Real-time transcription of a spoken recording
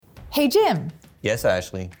Hey, Jim. Yes,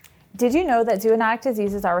 Ashley. Did you know that zoonotic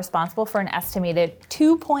diseases are responsible for an estimated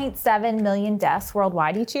 2.7 million deaths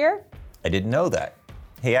worldwide each year? I didn't know that.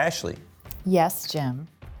 Hey, Ashley. Yes, Jim.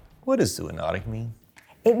 What does zoonotic mean?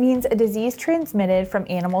 It means a disease transmitted from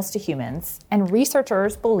animals to humans, and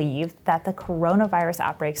researchers believe that the coronavirus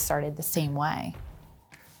outbreak started the same way.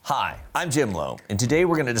 Hi, I'm Jim Lowe, and today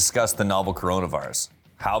we're going to discuss the novel coronavirus,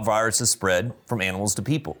 how viruses spread from animals to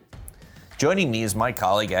people. Joining me is my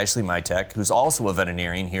colleague Ashley Mytek, who's also a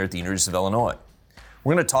veterinarian here at the University of Illinois.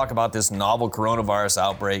 We're going to talk about this novel coronavirus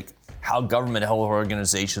outbreak, how government health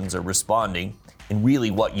organizations are responding, and really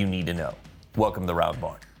what you need to know. Welcome to the Round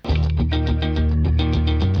Barn.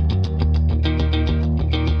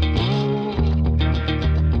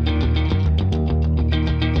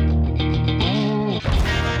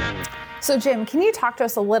 So Jim, can you talk to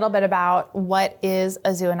us a little bit about what is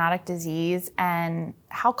a zoonotic disease and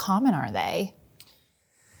how common are they?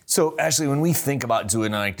 So Ashley, when we think about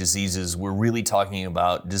zoonotic diseases, we're really talking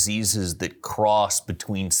about diseases that cross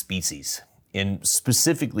between species and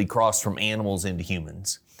specifically cross from animals into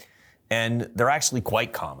humans. And they're actually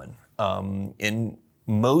quite common. And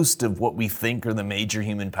most of what we think are the major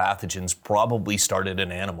human pathogens probably started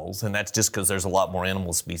in animals. And that's just because there's a lot more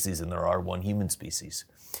animal species than there are one human species.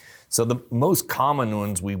 So the most common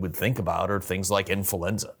ones we would think about are things like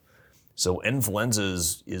influenza. So influenza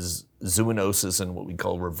is zoonosis and what we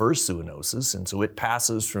call reverse zoonosis. And so it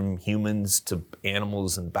passes from humans to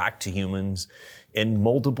animals and back to humans in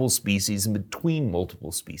multiple species and between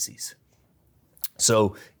multiple species.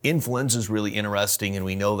 So influenza is really interesting, and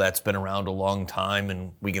we know that's been around a long time,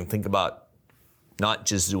 and we can think about not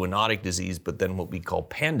just zoonotic disease, but then what we call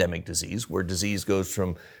pandemic disease, where disease goes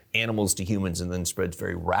from animals to humans and then spreads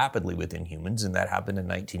very rapidly within humans. And that happened in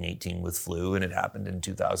 1918 with flu, and it happened in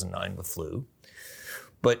 2009 with flu.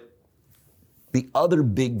 But the other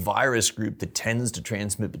big virus group that tends to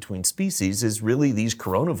transmit between species is really these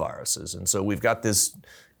coronaviruses. And so we've got this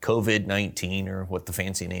COVID-19, or what the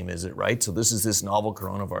fancy name is, right? So this is this novel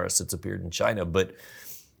coronavirus that's appeared in China. But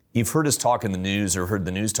you've heard us talk in the news, or heard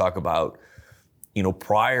the news talk about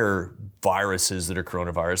prior viruses that are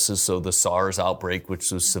coronaviruses. So the SARS outbreak,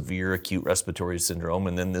 which was severe acute respiratory syndrome,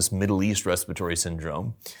 and then this Middle East respiratory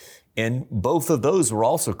syndrome. And both of those were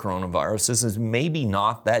also coronaviruses, is maybe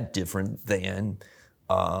not that different than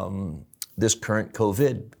this current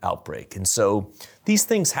COVID outbreak. And so these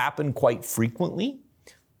things happen quite frequently.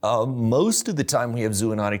 Most of the time we have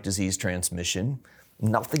zoonotic disease transmission,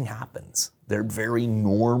 nothing happens. They're very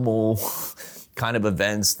normal kind of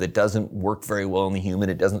events that doesn't work very well in the human.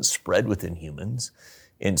 It doesn't spread within humans.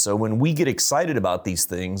 And so when we get excited about these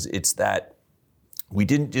things, it's that we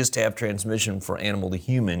didn't just have transmission from animal to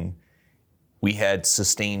human, we had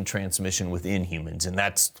sustained transmission within humans. And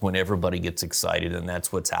that's when everybody gets excited, and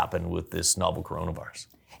that's what's happened with this novel coronavirus.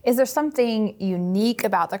 Is there something unique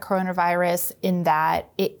about the coronavirus in that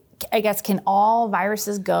can all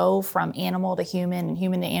viruses go from animal to human and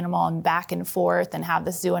human to animal and back and forth and have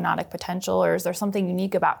this zoonotic potential? Or is there something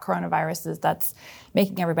unique about coronaviruses that's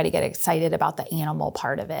making everybody get excited about the animal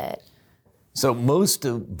part of it? So most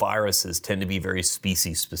of viruses tend to be very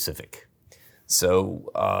species specific.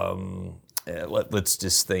 So let's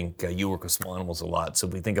just think, you work with small animals a lot. So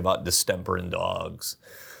if we think about distemper in dogs,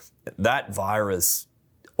 that virus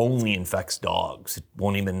only infects dogs. It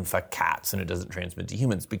won't even infect cats, and it doesn't transmit to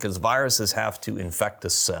humans because viruses have to infect a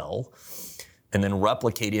cell and then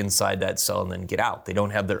replicate inside that cell and then get out. They don't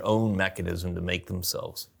have their own mechanism to make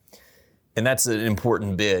themselves. And that's an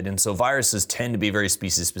important bit. And so viruses tend to be very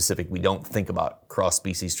species specific. We don't think about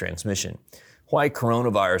cross-species transmission. Why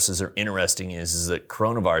coronaviruses are interesting is that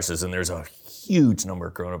coronaviruses, and there's a huge number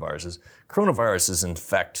of coronaviruses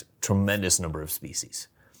infect tremendous number of species.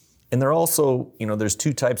 And they're also, there's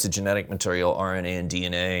two types of genetic material, RNA and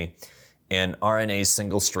DNA. And RNA is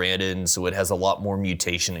single-stranded, and so it has a lot more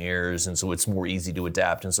mutation errors, and so it's more easy to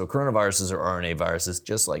adapt. And so coronaviruses are RNA viruses,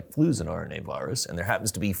 just like flu's an RNA virus. And there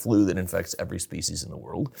happens to be flu that infects every species in the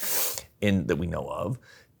world that we know of.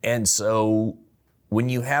 And so when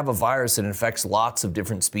you have a virus that infects lots of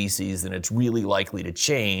different species, then it's really likely to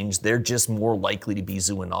change. They're just more likely to be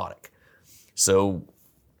zoonotic. So,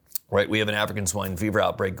 right, we have an African swine fever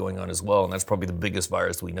outbreak going on as well, and that's probably the biggest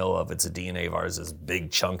virus we know of. It's a DNA virus, this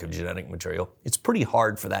big chunk of genetic material. It's pretty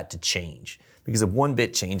hard for that to change, because if one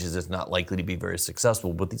bit changes, it's not likely to be very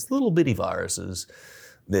successful. But these little bitty viruses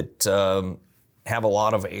that have a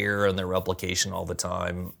lot of error in their replication all the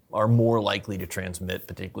time are more likely to transmit,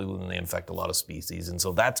 particularly when they infect a lot of species. And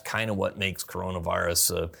so that's kind of what makes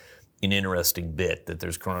coronavirus an interesting bit, that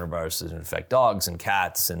there's coronaviruses that infect dogs and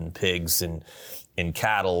cats and pigs and in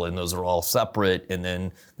cattle, and those are all separate. And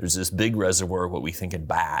then there's this big reservoir of what we think in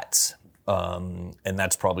bats. And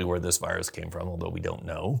that's probably where this virus came from, although we don't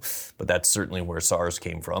know. But that's certainly where SARS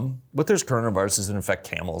came from. But there's coronaviruses that infect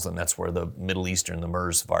camels, and that's where the Middle Eastern, the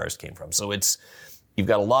MERS virus came from. So you've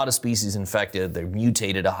got a lot of species infected. They're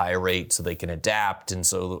mutated at a high rate so they can adapt. And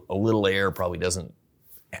so a little air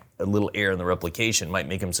in the replication might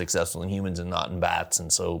make them successful in humans and not in bats.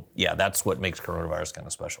 And so, yeah, that's what makes coronavirus kind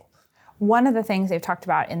of special. One of the things they've talked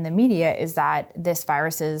about in the media is that this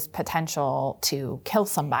virus's potential to kill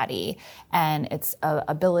somebody and its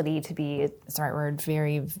ability to be, is the right word,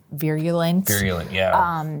 very virulent. Virulent,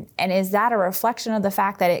 yeah. And is that a reflection of the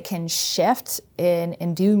fact that it can shift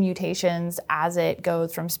and do mutations as it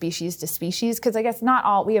goes from species to species? Because I guess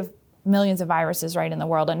we have millions of viruses right in the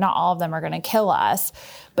world, and not all of them are going to kill us.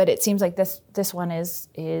 But it seems like this one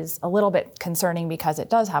is a little bit concerning because it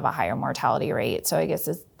does have a higher mortality rate. So I guess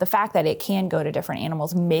the fact that it can go to different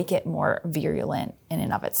animals make it more virulent in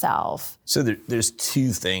and of itself. So there's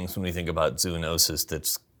two things when we think about zoonosis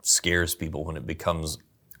that scares people when it becomes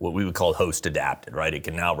what we would call host adapted, right? It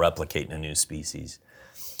can now replicate in a new species.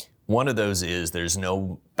 One of those is there's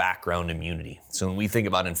no background immunity. So when we think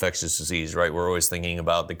about infectious disease, right, we're always thinking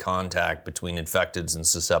about the contact between infecteds and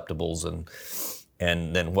susceptibles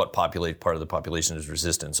and then what part of the population is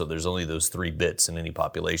resistant. So there's only those three bits in any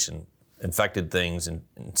population. Infected things and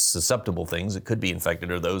susceptible things that could be infected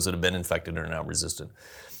are those that have been infected and are now resistant.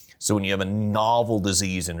 So when you have a novel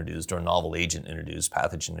disease introduced or a novel agent introduced,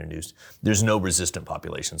 pathogen introduced, there's no resistant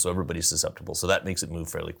population. So everybody's susceptible. So that makes it move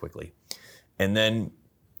fairly quickly. And then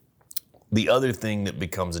the other thing that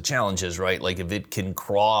becomes a challenge is, right, like if it can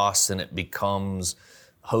cross and it becomes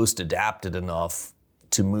host adapted enough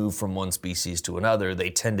to move from one species to another, they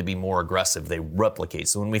tend to be more aggressive. They replicate.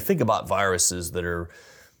 So when we think about viruses that are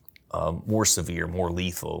more severe, more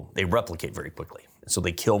lethal, they replicate very quickly. So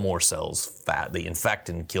they kill more cells, they infect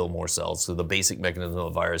and kill more cells. So the basic mechanism of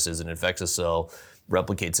a virus is it infects a cell,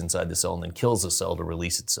 replicates inside the cell, and then kills the cell to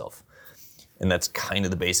release itself. And that's kind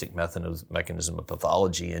of the basic mechanism of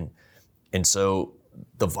pathology. And so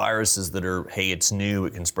the viruses that are, hey, it's new,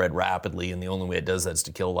 it can spread rapidly, and the only way it does that is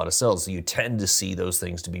to kill a lot of cells. So you tend to see those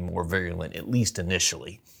things to be more virulent, at least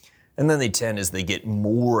initially. And then they tend, as they get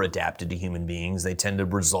more adapted to human beings, they tend to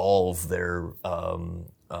resolve their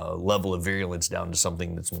level of virulence down to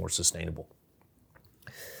something that's more sustainable.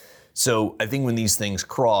 So I think when these things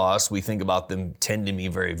cross, we think about them tend to be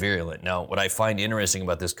very virulent. Now, what I find interesting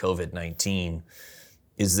about this COVID-19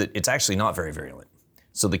 is that it's actually not very virulent.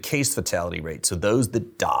 So the case fatality rate, so those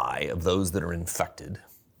that die of those that are infected,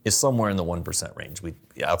 is somewhere in the 1% range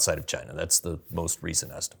outside of China. That's the most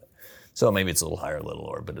recent estimate. So maybe it's a little higher, a little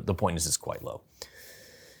lower, but the point is it's quite low.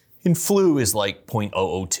 In flu is like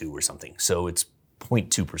 0.002 or something. So it's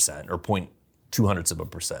 0.2% or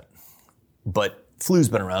 0.02%. But flu's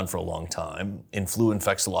been around for a long time, and flu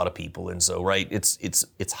infects a lot of people. And so, right,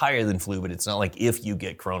 it's higher than flu, but it's not like if you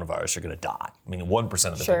get coronavirus, you're going to die. I mean,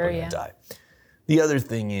 1% of the people are going to die. The other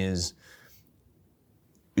thing is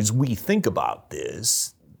we think about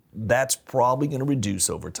this, that's probably going to reduce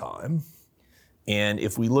over time. And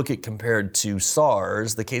if we look at compared to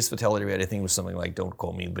SARS, the case fatality rate, I think, was something like, don't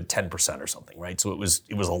quote me, but 10% or something, right? So it was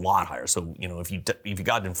a lot higher. So, if you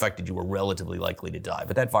got infected, you were relatively likely to die.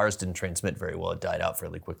 But that virus didn't transmit very well. It died out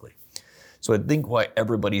fairly quickly. So I think why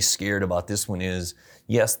everybody's scared about this one is,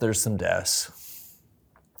 yes, there's some deaths.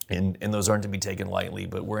 And those aren't to be taken lightly,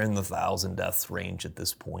 but we're in the 1,000 deaths range at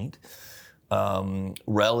this point.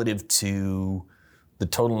 Relative to the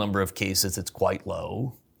total number of cases, it's quite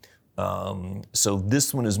low. So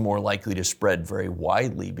this one is more likely to spread very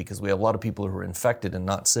widely because we have a lot of people who are infected and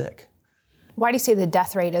not sick. Why do you say the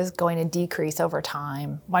death rate is going to decrease over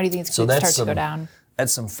time? Why do you think it's going to start to go down?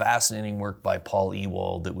 That's some fascinating work by Paul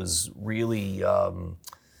Ewald that was really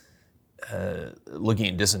looking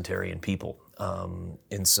at dysentery in people.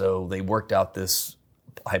 And so they worked out this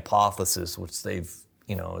hypothesis, which they've,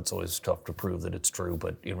 it's always tough to prove that it's true,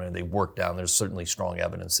 but they worked down, there's certainly strong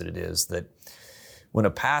evidence that it is, that when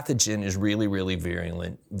a pathogen is really, really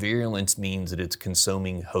virulent, virulence means that it's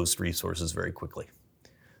consuming host resources very quickly.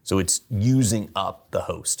 So it's using up the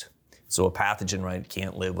host. So a pathogen, right,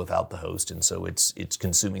 can't live without the host, and so it's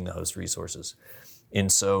consuming the host resources.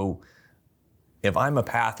 And so if I'm a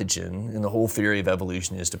pathogen, and the whole theory of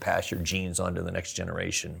evolution is to pass your genes on to the next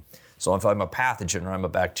generation. So if I'm a pathogen or I'm a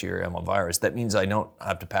bacteria, I'm a virus, that means I don't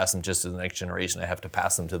have to pass them just to the next generation, I have to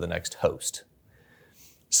pass them to the next host.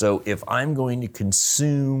 So if I'm going to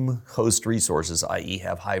consume host resources, i.e.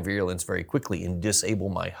 have high virulence very quickly and disable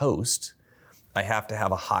my host, I have to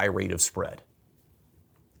have a high rate of spread.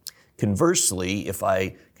 Conversely, if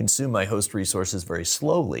I consume my host resources very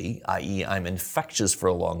slowly, i.e. I'm infectious for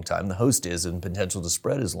a long time, the host is, and potential to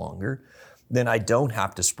spread is longer, then I don't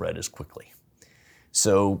have to spread as quickly.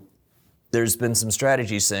 So there's been some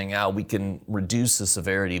strategies saying, we can reduce the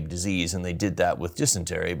severity of disease, and they did that with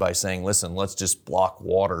dysentery by saying, listen, let's just block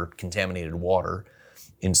water, contaminated water.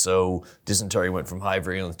 And so dysentery went from high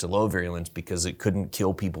virulence to low virulence because it couldn't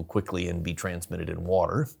kill people quickly and be transmitted in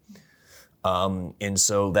water. And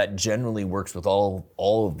so that generally works with all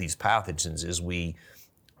of these pathogens is we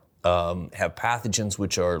have pathogens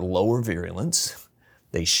which are lower virulence,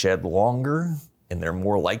 they shed longer, and they're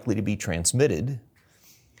more likely to be transmitted.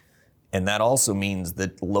 And that also means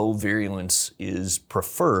that low virulence is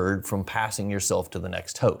preferred from passing yourself to the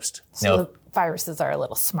next host. So the viruses are a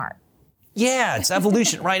little smart. Yeah, it's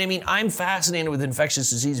evolution, right? I mean, I'm fascinated with infectious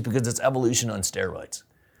disease because it's evolution on steroids,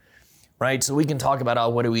 right? So we can talk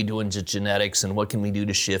about what are we doing to genetics and what can we do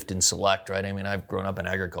to shift and select, right? I mean, I've grown up in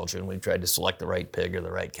agriculture and we've tried to select the right pig or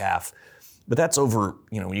the right calf. But that's over,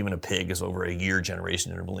 even a pig is over a year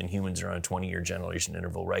generation interval, and humans are on a 20-year generation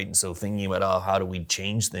interval, right? And so thinking about how do we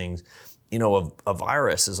change things, a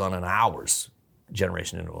virus is on an hours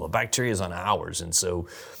generation interval. A bacteria is on hours. And so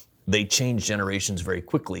they change generations very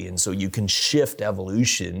quickly. And so you can shift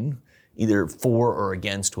evolution either for or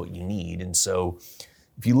against what you need. And so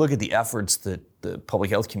if you look at the efforts that the public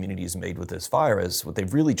health community has made with this virus, what they're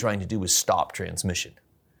really trying to do is stop transmission.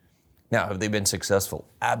 Now, have they been successful?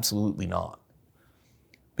 Absolutely not.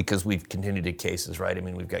 Because we've continued to cases, right? I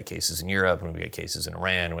mean, we've got cases in Europe and we've got cases in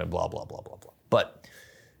Iran and blah, blah, blah, blah, blah. But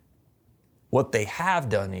what they have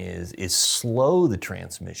done is slow the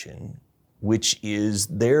transmission, which is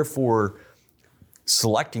therefore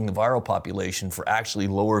selecting the viral population for actually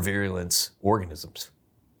lower virulence organisms,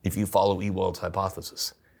 if you follow Ewald's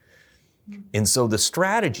hypothesis. And so the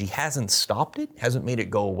strategy hasn't stopped it, hasn't made it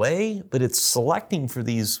go away, but it's selecting for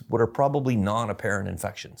these what are probably non-apparent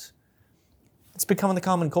infections. It's becoming the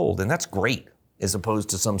common cold, and that's great, as opposed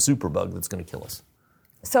to some superbug that's going to kill us.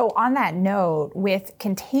 So on that note, with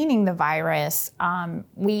containing the virus,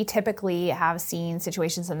 we typically have seen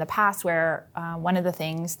situations in the past where one of the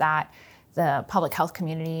things that the public health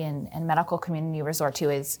community and medical community resort to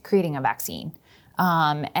is creating a vaccine.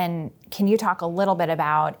 And can you talk a little bit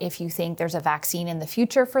about if you think there's a vaccine in the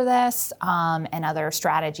future for this and other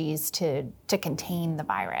strategies to contain the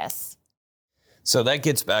virus? So that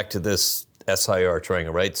gets back to this SIR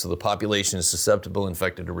triangle, right? So the population is susceptible,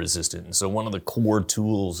 infected, or resistant. And so one of the core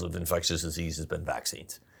tools of infectious disease has been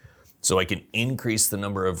vaccines. So I can increase the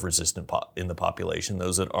number of resistant in the population,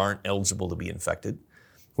 those that aren't eligible to be infected,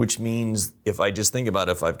 which means if I just think about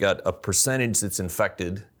it, if I've got a percentage that's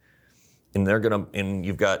infected, and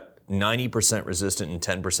you've got 90% resistant and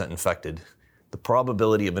 10% infected, the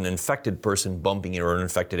probability of an infected person bumping or an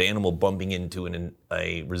infected animal bumping into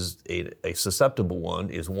a susceptible one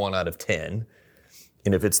is 1 out of 10.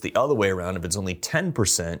 And if it's the other way around, if it's only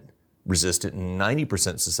 10% resistant and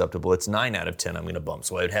 90% susceptible, it's 9 out of 10 I'm going to bump.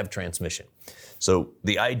 So I would have transmission. So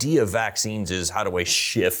the idea of vaccines is how do I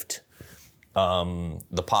shift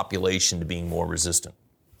the population to being more resistant?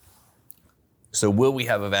 So will we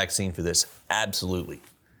have a vaccine for this? Absolutely.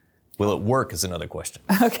 Will it work is another question.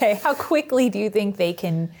 Okay, how quickly do you think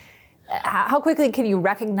how quickly can you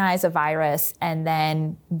recognize a virus and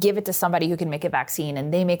then give it to somebody who can make a vaccine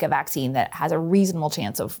and they make a vaccine that has a reasonable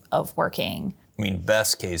chance of working? I mean,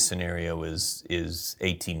 best case scenario is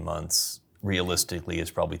 18 months. Realistically,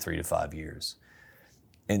 it's probably 3 to 5 years.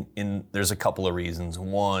 And there's a couple of reasons.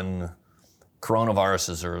 One,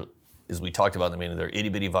 coronaviruses are, as we talked about, they're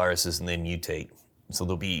itty-bitty viruses and they mutate. So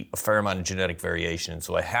there'll be a fair amount of genetic variation.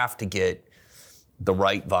 So I have to get the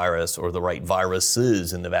right virus or the right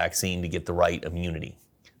viruses in the vaccine to get the right immunity.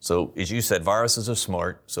 So as you said, viruses are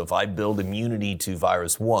smart. So if I build immunity to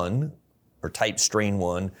virus 1 or type strain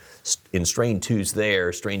 1, and strain 2's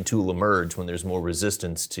there, strain 2 will emerge when there's more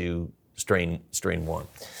resistance to strain 1.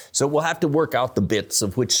 So we'll have to work out the bits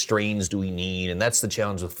of which strains do we need, and that's the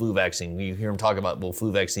challenge with flu vaccine. You hear them talk about,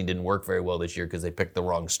 flu vaccine didn't work very well this year because they picked the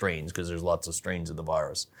wrong strains because there's lots of strains of the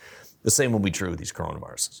virus. The same will be true with these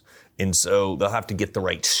coronaviruses. And so they'll have to get the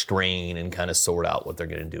right strain and kind of sort out what they're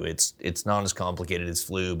going to do. It's not as complicated as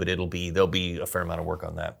flu, but there'll be a fair amount of work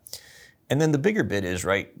on that. And then the bigger bit is,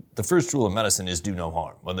 right, the first rule of medicine is do no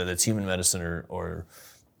harm, whether that's human medicine or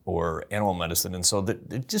animal medicine. And so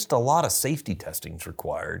just a lot of safety testing is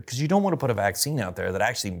required because you don't want to put a vaccine out there that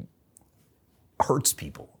actually hurts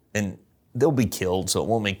people. And they'll be killed, so it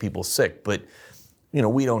won't make people sick. But,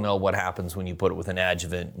 we don't know what happens when you put it with an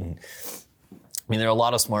adjuvant and mean, there are a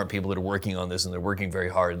lot of smart people that are working on this, and they're working very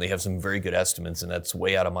hard, and they have some very good estimates, and that's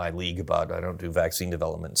way out of my league about, I don't do vaccine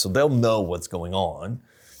development. So they'll know what's going on,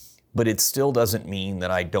 but it still doesn't mean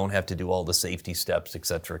that I don't have to do all the safety steps, et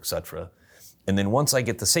cetera, et cetera. And then once I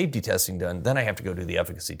get the safety testing done, then I have to go do the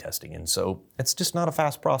efficacy testing. And so it's just not a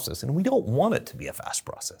fast process, and we don't want it to be a fast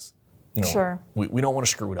process. Sure. We don't want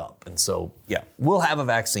to screw it up. And so, yeah, we'll have a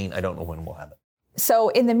vaccine. I don't know when we'll have it. So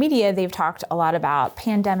in the media, they've talked a lot about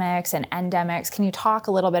pandemics and endemics. Can you talk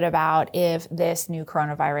a little bit about if this new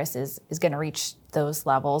coronavirus is going to reach those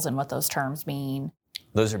levels and what those terms mean?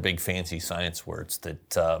 Those are big, fancy science words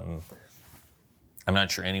that I'm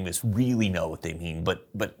not sure any of us really know what they mean. But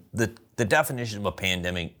the definition of a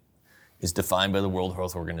pandemic is defined by the World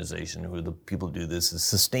Health Organization, who are the people who do this, is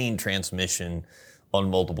sustained transmission on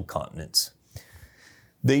multiple continents.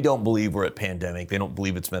 They don't believe we're at pandemic. They don't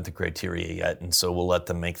believe it's met the criteria yet, and so we'll let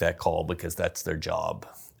them make that call because that's their job.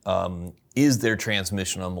 Is there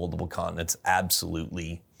transmission on multiple continents?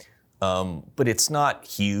 Absolutely. But it's not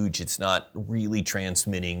huge. It's not really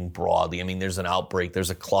transmitting broadly. I mean, there's an outbreak.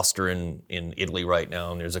 There's a cluster in Italy right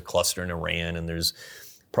now, and there's a cluster in Iran, and there's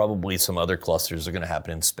probably some other clusters that are going to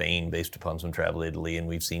happen in Spain based upon some travel to Italy, and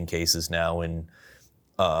we've seen cases now in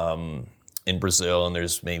Brazil, and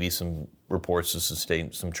there's maybe some reports of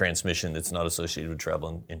some transmission that's not associated with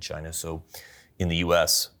travel in China, so in the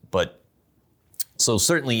US. But so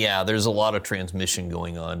certainly, yeah, there's a lot of transmission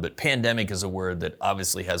going on, but pandemic is a word that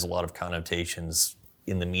obviously has a lot of connotations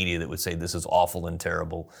in the media that would say this is awful and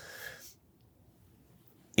terrible.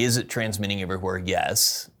 Is it transmitting everywhere?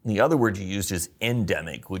 Yes. The other word you used is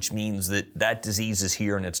endemic, which means that disease is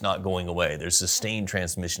here and it's not going away. There's sustained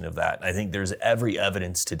transmission of that. I think there's every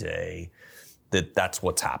evidence today that that's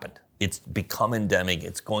what's happened. It's become endemic.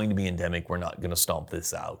 It's going to be endemic. We're not going to stomp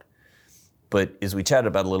this out. But as we chatted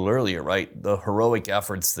about a little earlier, right, the heroic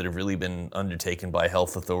efforts that have really been undertaken by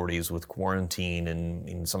health authorities with quarantine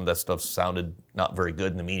and some of that stuff sounded not very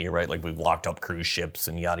good in the media, right? Like we've locked up cruise ships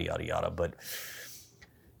and yada, yada, yada. But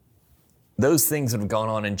those things that have gone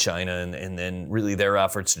on in China and then really their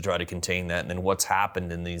efforts to try to contain that and then what's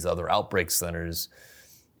happened in these other outbreak centers,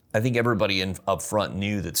 I think everybody up front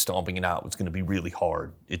knew that stomping it out was going to be really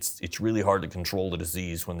hard. It's really hard to control the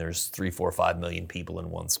disease when there's 3, 4, 5 million people in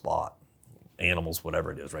one spot, animals,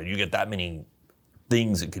 whatever it is, right? You get that many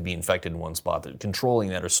things that could be infected in one spot. That controlling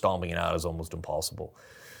that or stomping it out is almost impossible.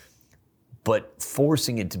 But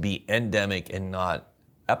forcing it to be endemic and not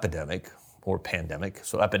epidemic or pandemic.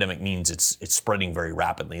 So epidemic means it's spreading very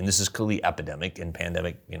rapidly, and this is clearly epidemic, and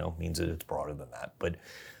pandemic, means that it's broader than that. But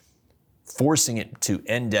forcing it to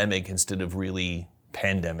endemic instead of really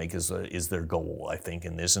pandemic is their goal, I think,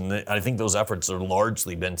 in this. And I think those efforts are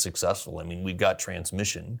largely been successful. I mean, we've got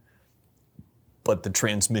transmission, but the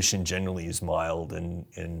transmission generally is mild,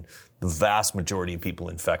 and the vast majority of people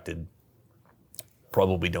infected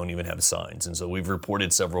probably don't even have signs. And so we've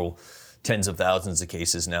reported several tens of thousands of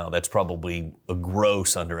cases now. That's probably a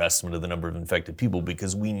gross underestimate of the number of infected people,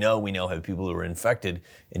 because we now have people who are infected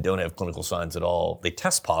and don't have clinical signs at all. They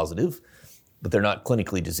test positive, but they're not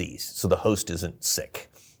clinically diseased. So the host isn't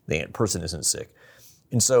sick. The person isn't sick.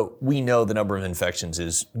 And so we know the number of infections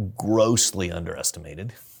is grossly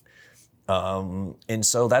underestimated. And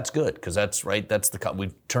so that's good, because that's right.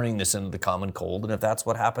 We're turning this into the common cold. And if that's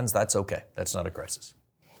what happens, that's okay. That's not a crisis.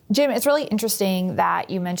 Jim, it's really interesting that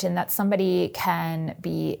you mentioned that somebody can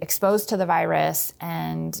be exposed to the virus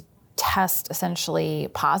and test essentially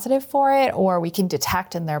positive for it, or we can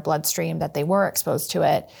detect in their bloodstream that they were exposed to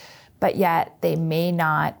it, but yet they may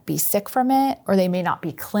not be sick from it, or they may not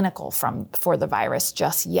be clinical for the virus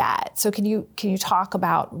just yet. So can you talk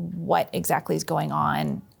about what exactly is going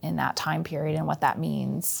on in that time period and what that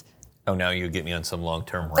means? Oh, now you get me on some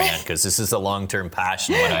long-term rant, because this is a long-term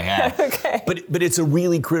passion what I have. Okay. But it's a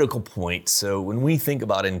really critical point. So when we think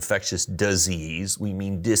about infectious disease, we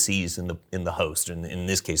mean disease in the host, and in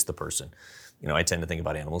this case, the person. I tend to think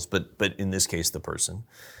about animals, but in this case, the person.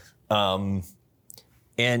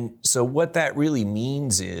 And so what that really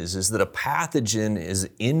means is that a pathogen is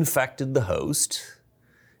infected the host,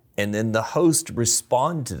 and then the host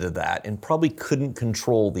responded to that and probably couldn't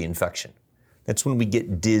control the infection. That's when we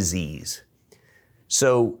get disease.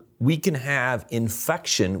 So we can have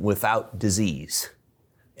infection without disease.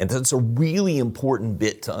 And that's a really important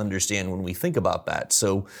bit to understand when we think about that.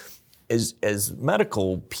 So as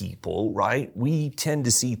medical people, right, we tend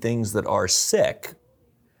to see things that are sick,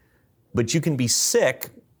 but you can be sick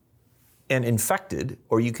and infected,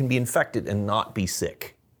 or you can be infected and not be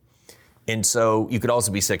sick. And so you could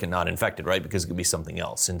also be sick and not infected, right, because it could be something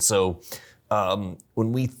else. And so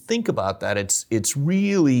when we think about that, it's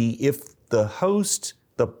really if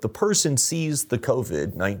the the person sees the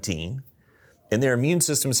COVID-19 and their immune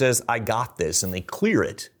system says, I got this, and they clear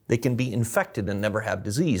it, they can be infected and never have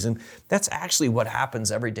disease. And that's actually what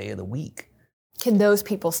happens every day of the week. Can those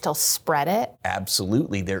people still spread it?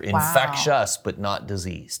 Absolutely. They're infectious, but not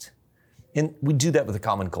diseased. And we do that with a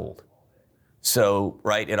common cold. So,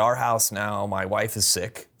 right, at our house now, my wife is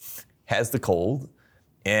sick, has the cold,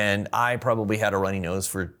 and I probably had a runny nose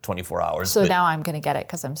for 24 hours. So now I'm going to get it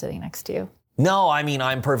because I'm sitting next to you. No, I mean,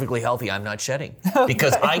 I'm perfectly healthy. I'm not shedding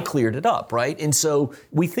because I cleared it up, right? And so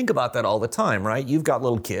we think about that all the time, right? You've got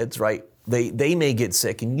little kids, right? They may get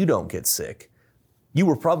sick and you don't get sick. You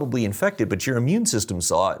were probably infected, but your immune system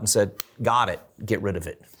saw it and said, got it, get rid of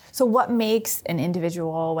it. So what makes an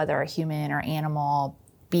individual, whether a human or animal,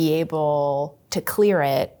 be able to clear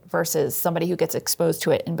it versus somebody who gets exposed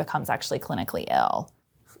to it and becomes actually clinically ill?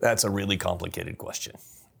 That's a really complicated question.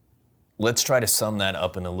 Let's try to sum that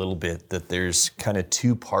up in a little bit, that there's kind of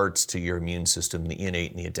two parts to your immune system, the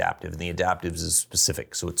innate and the adaptive. And the adaptive is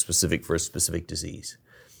specific, so it's specific for a specific disease.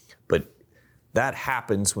 But that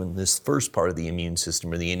happens when this first part of the immune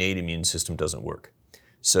system, or the innate immune system, doesn't work.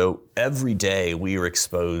 So every day we are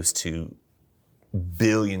exposed to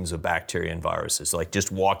billions of bacteria and viruses, like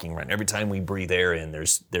just walking around. Every time we breathe air in,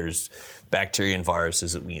 there's bacteria and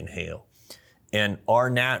viruses that we inhale. And our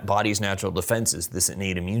body's natural defenses, this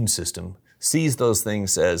innate immune system, sees those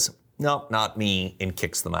things, says, nope, not me, and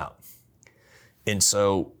kicks them out. And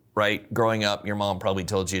so, right, growing up, your mom probably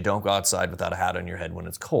told you, don't go outside without a hat on your head when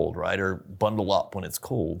it's cold, right? Or bundle up when it's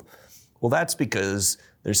cold. Well, that's because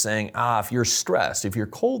they're saying, if you're stressed, if you're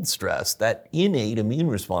cold stressed, that innate immune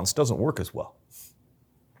response doesn't work as well.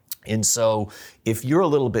 And so if you're a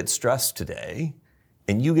little bit stressed today,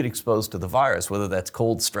 and you get exposed to the virus, whether that's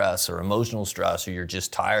cold stress or emotional stress, or you're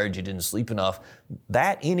just tired, you didn't sleep enough,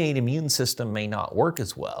 that innate immune system may not work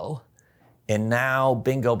as well. And now,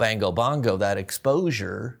 bingo, bango, bongo, that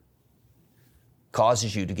exposure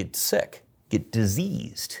causes you to get sick, get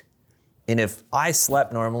diseased. And if I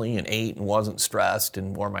slept normally and ate and wasn't stressed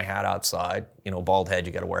and wore my hat outside, bald head,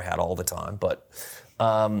 you got to wear a hat all the time, but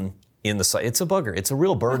it's a booger. It's a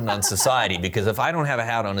real burden on society because if I don't have a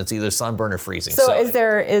hat on, it's either sunburn or freezing. So is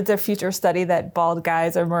there a future study that bald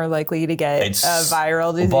guys are more likely to get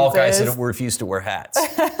viral diseases? Bald guys that refuse to wear hats.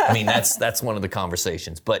 I mean, that's one of the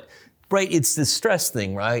conversations. But right, it's the stress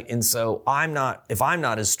thing, right? And so if I'm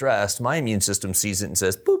not as stressed, my immune system sees it and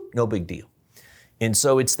says, boop, no big deal. And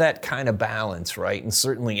so it's that kind of balance, right? And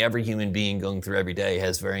certainly every human being going through every day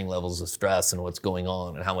has varying levels of stress and what's going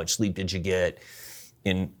on and how much sleep did you get,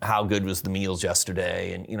 and how good was the meals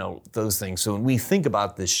yesterday, and those things. So when we think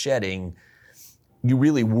about this shedding, you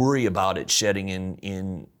really worry about it shedding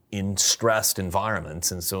in stressed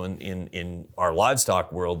environments. And so in our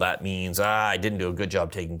livestock world, that means I didn't do a good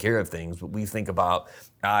job taking care of things. But we think about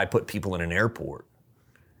I put people in an airport.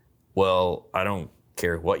 Well, I don't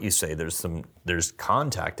care what you say. There's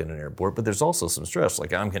contact in an airport, but there's also some stress.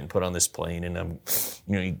 Like I'm getting put on this plane, and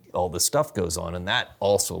all this stuff goes on, and that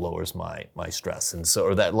also lowers my stress,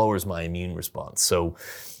 or that lowers my immune response. So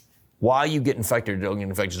why you get infected or don't get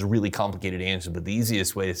infected is a really complicated answer, but the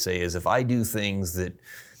easiest way to say is if I do things that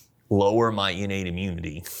lower my innate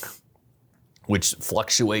immunity, which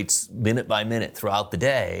fluctuates minute by minute throughout the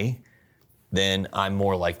day, then I'm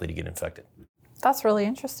more likely to get infected. That's really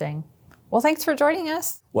interesting. Well, thanks for joining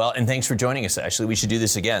us. Well, and thanks for joining us, Ashley. We should do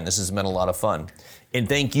this again. This has been a lot of fun. And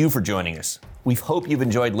thank you for joining us. We hope you've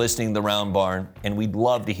enjoyed listening to The Round Barn, and we'd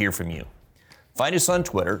love to hear from you. Find us on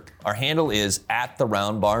Twitter. Our handle is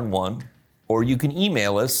 @TheRoundBarn1, or you can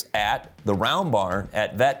email us at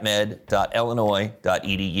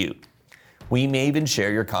theroundbarn@vetmed.illinois.edu. We may even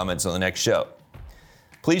share your comments on the next show.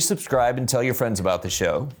 Please subscribe and tell your friends about the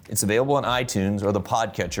show. It's available on iTunes or the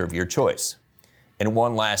podcatcher of your choice. And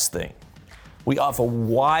one last thing. We offer a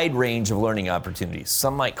wide range of learning opportunities.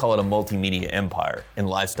 Some might call it a multimedia empire in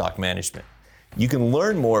livestock management. You can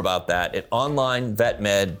learn more about that at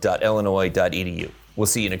onlinevetmed.illinois.edu. We'll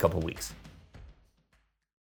see you in a couple of weeks.